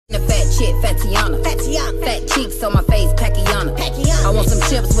chick, Fatiana. Fat cheeks on my face, Pacquiana. I want some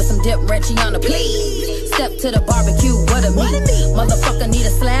chips with some dip, Ranchiana, please. Step to the barbecue, what a meat. Motherfucker need a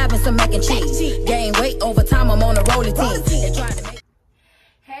slab and some mac and cheese. Gain weight over time, I'm on a rolling team.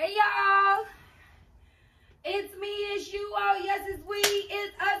 Hey y'all, it's me, it's you, oh yes it's we,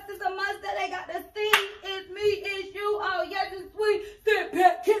 it's us, it's a must that they got to sing. It's me, it's you, oh yes it's we. Sit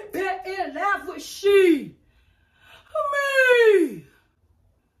back, get back, and laugh with she. Me.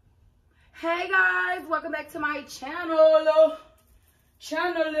 Hey guys, welcome back to my channel.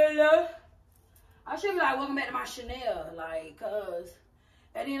 I should be like, welcome back to my Chanel, like, cause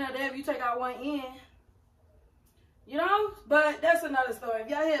at the end of the day, if you take out one end, you know, but that's another story. If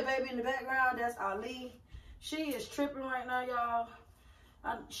y'all hear a baby in the background, that's Ali. She is tripping right now, y'all.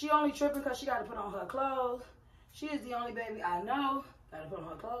 She only tripping because she got to put on her clothes. She is the only baby I know got to put on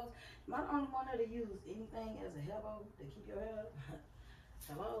her clothes. Am I the only one that use anything as a hello to keep your hair up?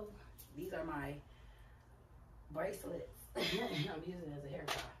 Hello? These are my bracelets. I'm using it as a hair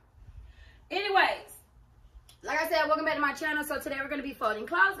tie. Anyways, like I said, welcome back to my channel. So today we're going to be folding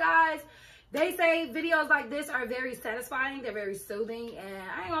clothes, guys. They say videos like this are very satisfying. They're very soothing. And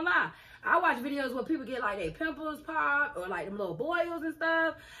I ain't gonna lie, I watch videos where people get like their pimples pop or like them little boils and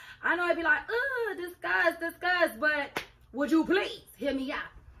stuff. I know I'd be like, disgust. But would you please hear me out?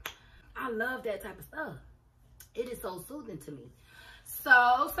 I love that type of stuff. It is so soothing to me.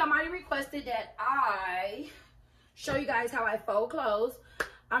 So somebody requested that I show you guys how I fold clothes.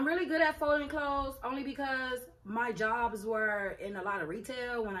 I'm really good at folding clothes only because my jobs were in a lot of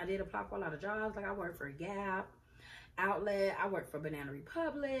retail when I did apply for a lot of jobs. Like I worked for Gap, Outlet, I worked for Banana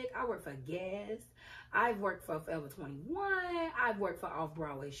Republic, I worked for Guess, I've worked for Forever 21, I've worked for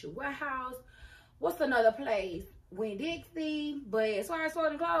Off-Broadway Shoe Warehouse. What's another place? Winn-Dixie. But as far as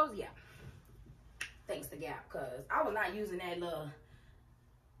folding clothes, yeah. Thanks to Gap, because I was not using that little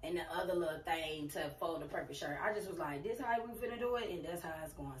and the other little thing to fold the perfect shirt. I just was like, this how we finna do it, and that's how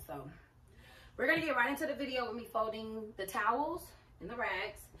it's going. So we're gonna get right into the video with me folding the towels and the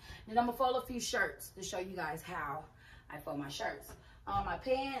rags. Then I'm gonna fold a few shirts to show you guys how I fold my shirts. My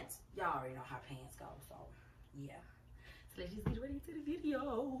pants, y'all already know how pants go, so yeah. So let's just get ready to the video.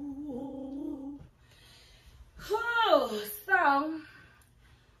 Oh, so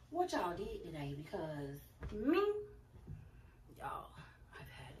what y'all did today, because me, y'all, I've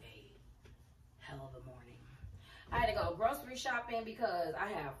had a hell of a morning. I had to go grocery shopping because I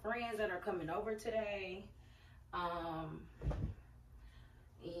have friends that are coming over today. And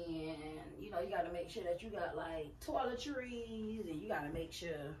you know, you gotta make sure that you got like toiletries, and you gotta make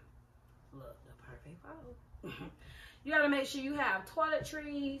sure, look, the perfect fold. You gotta make sure you have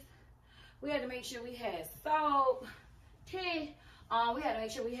toiletries. We had to make sure we had soap, tea. We had to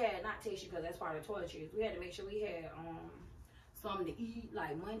make sure we had, not tissue because that's part of toiletries. We had to make sure we had something to eat,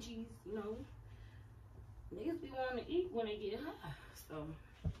 like munchies, you know. Niggas be wanting to eat when they get high, so.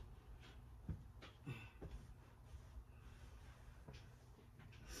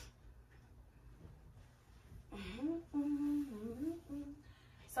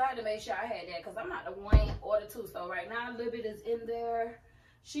 So I had to make sure I had that because I'm not the one or the two. So right now, Libby is in there.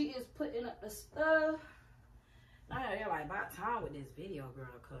 She is putting up the stuff. I know you're like, about time with this video, girl,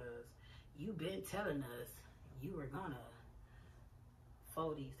 because you've been telling us you were gonna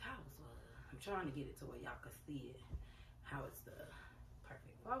fold these towels. I'm trying to get it to where y'all can see it, how it's the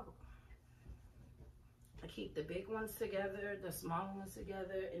perfect fold. I keep the big ones together, the small ones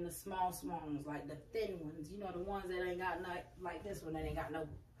together, and the small ones, like the thin ones. You know, the ones that ain't got no, like this one that ain't got no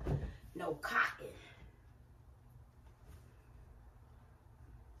cotton.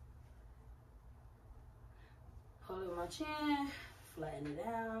 Hold it with my chin, flatten it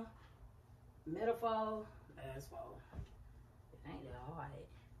down, middle fold, last fold. It ain't that hard.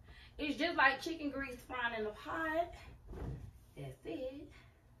 It's just like chicken grease frying in the pot. That's it.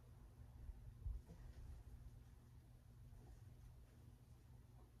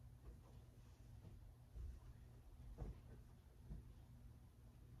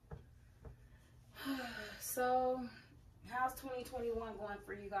 So, how's 2021 going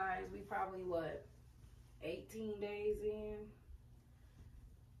for you guys? We probably, what, 18 days in,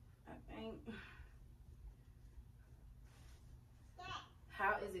 I think.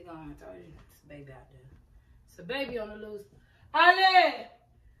 How is it going? I told you, it's a baby out there. It's a baby on the loose. Ale!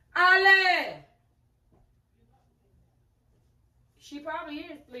 Ale! She probably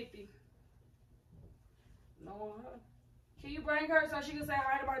is sleepy. No, her. Can you bring her so she can say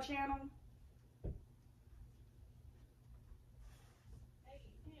hi to my channel?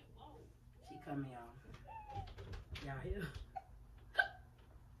 She coming, y'all. Y'all hear?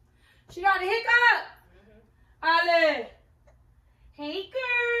 She got a hiccup. Ale. Hey,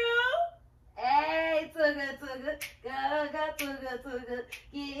 girl.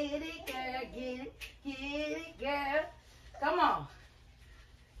 Get it, girl, get it, girl. Come on.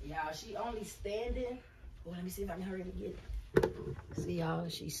 Y'all, she only standing. Oh, let me see if I can hurry to get it. See, y'all,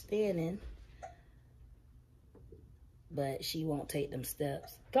 she's standing. But she won't take them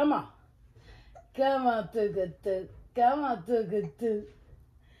steps. Come on. Come on, Tuga. Come on, Tuga.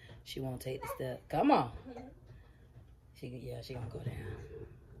 She won't take the step. Come on. She gonna go down.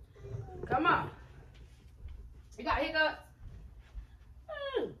 Come on. You got hiccups?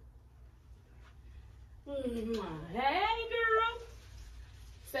 Hey, girl.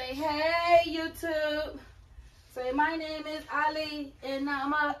 Say, hey, YouTube. Say, my name is Ali, and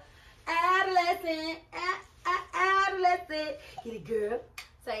I'm a adolescent. Adolescent. Get it, girl.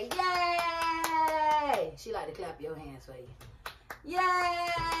 Say, yay. She like to clap your hands for you.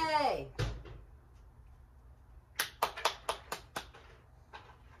 Yay.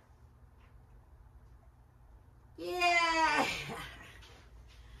 Yeah.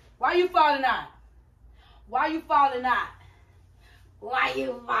 Why you falling out? Why you falling out? Why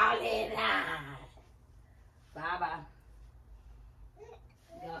you falling out? Bye-bye.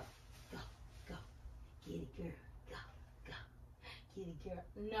 Go, go, go. Get it, girl. Go, go. Get it, girl.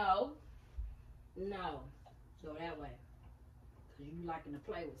 No. No. Go that way. Because you liking to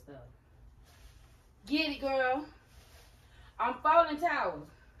play with stuff. Get it, girl. I'm falling towers.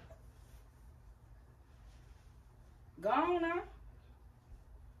 Go on now.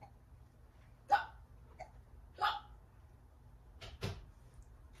 Go. Go.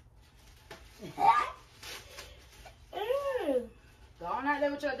 Go on out there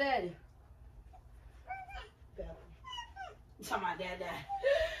with your daddy. You talking about dad?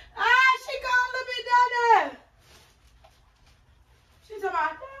 Ah, she got a little bit down there. She talking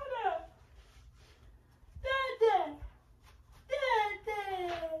about dad.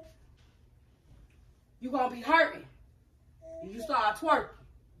 You gonna be hurting. You start twerking.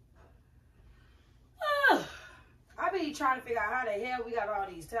 I be trying to figure out how the hell we got all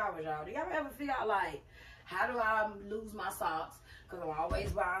these towels, y'all. Do y'all ever figure out, like, how do I lose my socks? Because I'm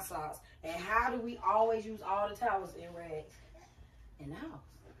always buying socks. And how do we always use all the towels in rags in the house?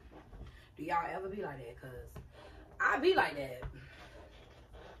 Do y'all ever be like that? Because I be like that.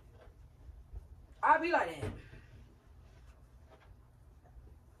 I be like that.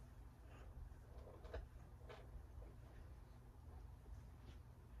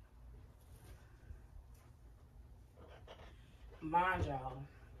 Mind y'all.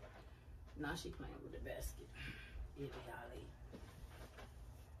 Now she playing with the basket.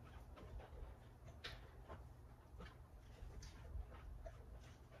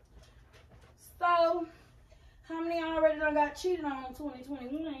 So, how many already done got cheated on in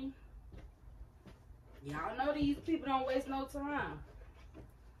 2021? Y'all know these people don't waste no time.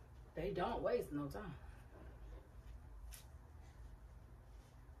 They don't waste no time.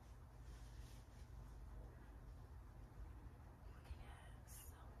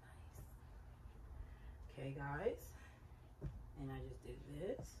 Okay, guys, and I just did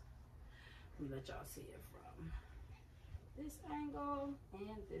this. Let me let y'all see it from this angle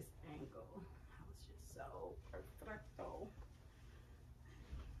and this angle. That was just so perfecto.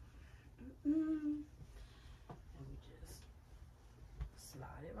 And we just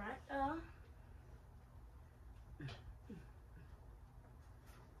slide it right up.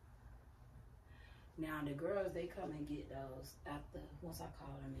 Now the girls, they come and get those after, once I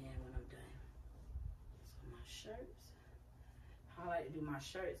call them in when I'm done. So my shirts, I like to do my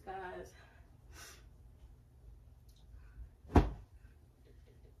shirts, guys. Okay,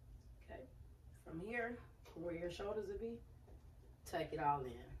 from here to where your shoulders will be, tuck it all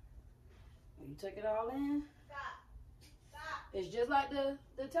in. When you tuck it all in, it's just like the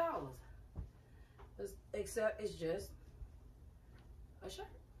towels, except it's just a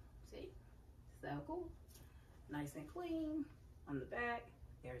shirt. See? So cool. Nice and clean. On the back,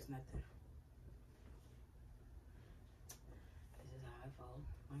 there's nothing. This is how I fold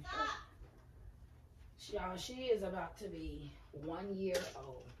my shirt. Y'all, she is about to be 1 year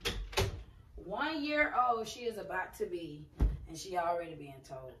old. 1 year old she is about to be, and she already being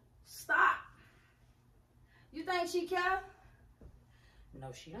told, stop. You think she care?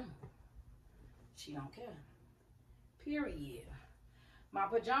 No, she don't. She don't care. Period. My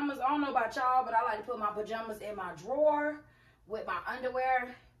pajamas, I don't know about y'all, but I like to put my pajamas in my drawer with my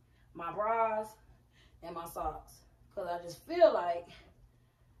underwear, my bras, and my socks. Because I just feel like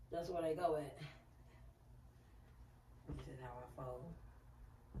that's where they go at. This is how I fold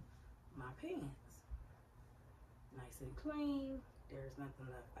my pants. Nice and clean. There's nothing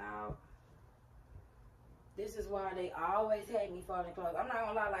left out. This is why they always hate me folding clothes. I'm not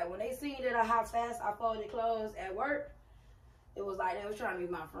gonna lie, like when they seen that how fast I folded clothes at work, it was like they was trying to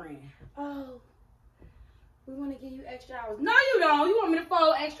be my friend. Oh, we want to give you extra hours. No, you don't. You want me to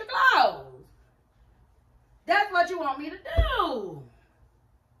fold extra clothes. That's what you want me to do.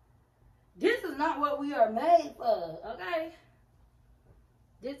 This is not what we are made for, okay?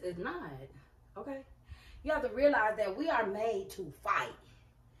 This is not, okay? You have to realize that we are made to fight.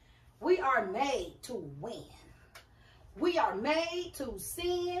 We are made to win. We are made to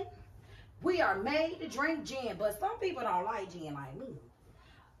sin. We are made to drink gin. But some people don't like gin like me.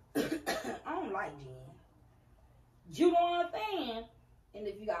 I don't like gin. You don't understand? And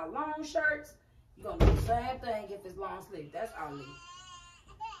if you got long shirts, you're going to do the same thing if it's long sleeve. That's Ali.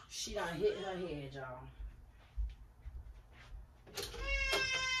 She done hit her head, y'all.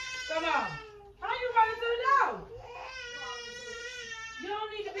 Come on. How you running through the door? You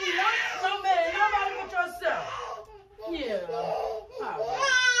don't need to be no man, nobody but yourself. Yeah. All right.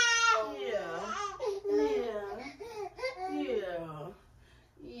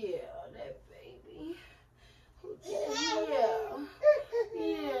 Yeah, that baby. Yeah.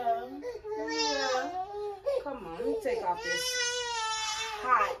 Come on, let me take off this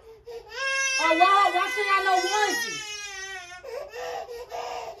hot. Oh, wow, why should I know onesie?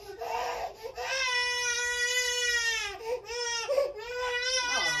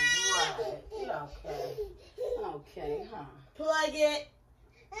 Okay, huh? Plug it.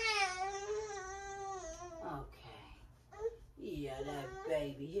 Okay. Yeah, that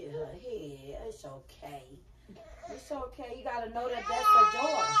baby hit her head. It's okay. It's okay. You gotta know that that's the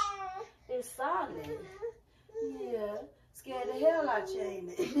door. It's solid. Yeah. Scared the hell out you, ain't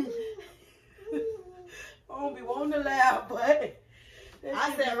it? I don't be wanting to laugh, but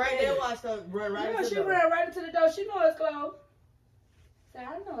I sat right there and watched her run right into the door. She ran right into the door. She know it's closed.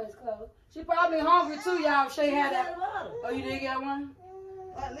 I know it's closed. She probably hungry too, y'all. She had that. Oh, you did get one?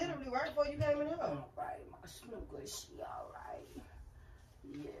 Like literally right before you came in here. All right, my snooker, she all right.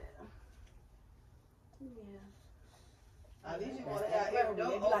 Yeah. At least you want to have every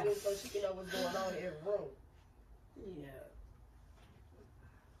door open so she can know what's going on in every room. Yeah.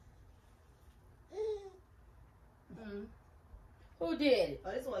 Who did it?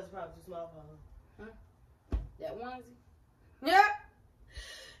 Oh, this one's probably too small for her. Huh? That onesie? Yeah.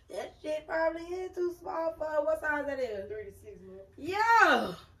 That shit probably is too small for her. What size that is? 3 to 6 months.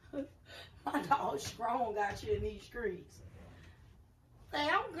 Yeah. My dog strong got you in these streets. Say,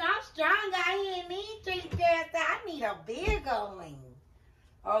 I'm strong out here in these streets, girl. I need a bigger one.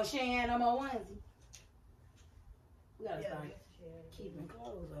 Oh, she ain't no more onesie. We gotta start keeping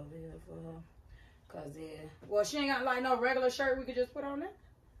clothes over here for her. Cause well, she ain't got like no regular shirt we could just put on it.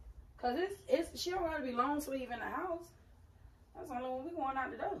 Cause she don't gotta be long sleeve in the house. That's the only one we going out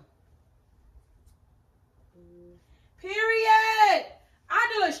the door. Period.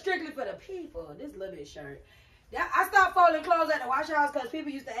 I do it strictly for the people. This little bit shirt. I stopped folding clothes at the wash house because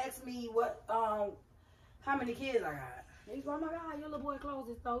people used to ask me what how many kids I got. They used to go, oh my God, your little boy clothes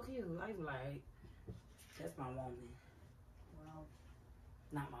is so cute. I was like, that's my woman. Well,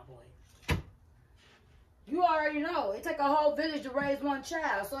 not my boy. You already know. It take a whole village to raise one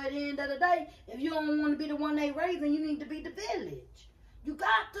child. So at the end of the day, if you don't want to be the one they raising, you need to be the village. You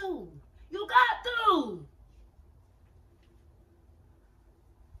got to. You got to.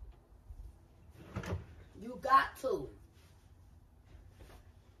 You got to.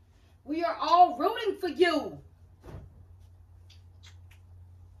 We are all rooting for you.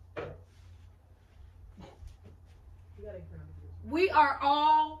 We are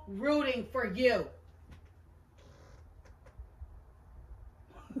all rooting for you.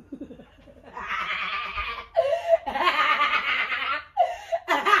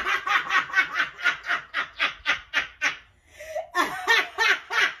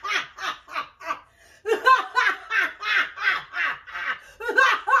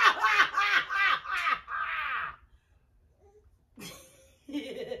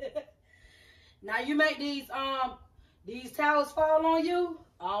 Now you make these towels fall on you.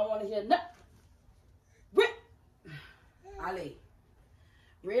 I don't want to hear nothing. Rip. Ali.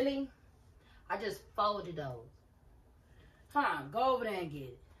 Really? I just folded those. Huh? Go over there and get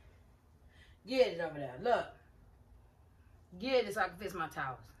it. Get it over there. Look. Get it so I can fix my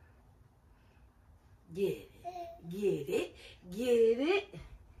towels. Get it. Get it. Get it.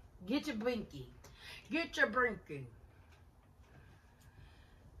 Get your binky. Get your binky.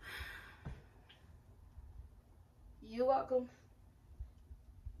 You're welcome.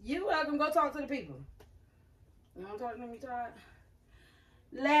 You're welcome. Go talk to the people. You want to talk to them? You tired?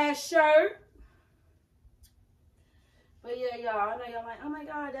 Last shirt. But yeah, y'all. I know y'all like, oh my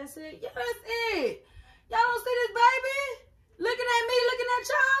God, that's it. Yeah, that's it. Y'all don't see this baby? Looking at me, looking at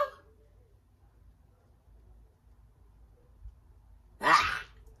y'all? Ah.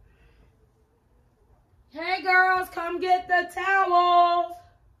 Hey girls, come get the towels.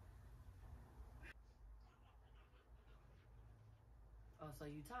 Oh, so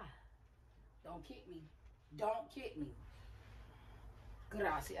you tired? Don't kick me. Don't kick me.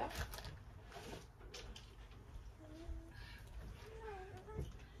 Gracias.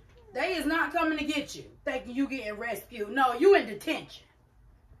 They is not coming to get you, thinking you getting rescued. No, you in detention.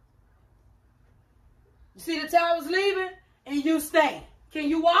 You see the towels leaving, and you staying. Can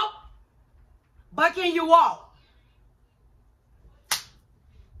you walk? But can you walk?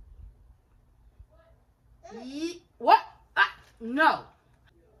 What? No.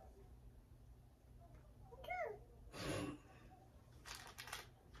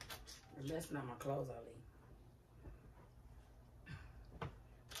 That's not my clothes, Ali.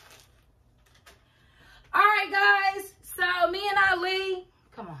 All right, guys. So me and Ali,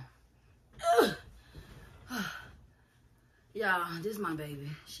 come on. Y'all, this is my baby.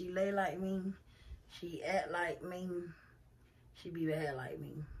 She lay like me. She act like me. She be bad like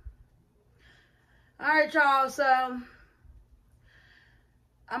me. All right, y'all. So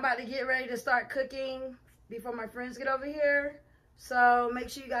I'm about to get ready to start cooking before my friends get over here. So make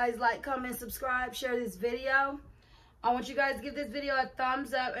sure you guys like, comment, subscribe, share this video. I want you guys to give this video a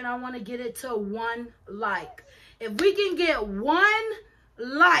thumbs up, and I want to get it to 1 like. If we can get 1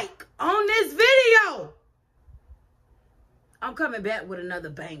 like on this video, I'm coming back with another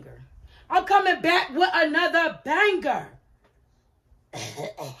banger. I'm coming back with another banger.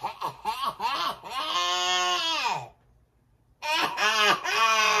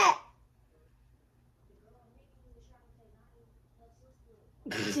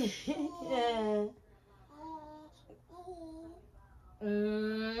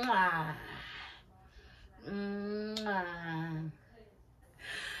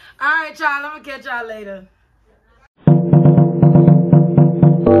 All right, y'all. I'm gonna catch y'all later.